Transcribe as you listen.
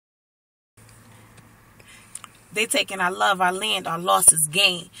They taking our love, our land, our loss is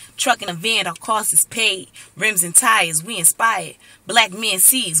gain. Truck in a van, our cost is paid. Rims and tires, we inspired. Black men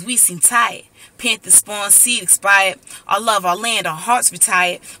seeds, we seem tired. Panther spawn seed expired. Our love, our land, our hearts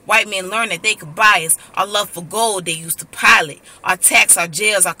retired. White men learned that they could buy us. Our love for gold, they used to pilot. Our tax, our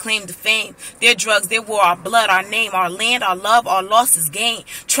jails, our claim to fame. Their drugs, their war, our blood, our name, our land, our love, our loss is gain.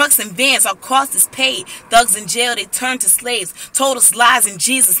 Trucks and vans, our cost is paid. Thugs in jail, they turned to slaves. Told us lies in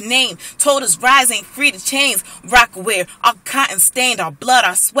Jesus' name. Told us rise ain't free to chains. Rockaware, our cotton stained, our blood,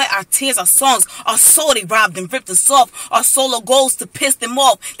 our sweat, our tears, our songs. Our soul they robbed and ripped us off. Our solo goals to piss them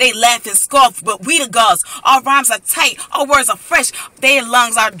off. They laugh and scoff, but we the gods. Our rhymes are tight, our words are fresh. Their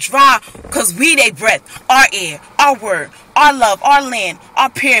lungs are dry, cause we they breath. Our air, our word, our love, our land, our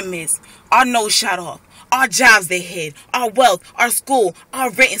pyramids, our nose shot off. Our jobs they hid, our wealth, our school,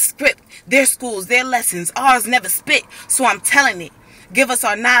 our written script. Their schools, their lessons, ours never spit. So I'm telling it. Give us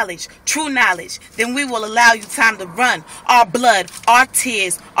our knowledge, true knowledge. Then we will allow you time to run. Our blood, our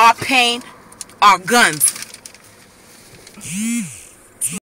tears, our pain, our guns.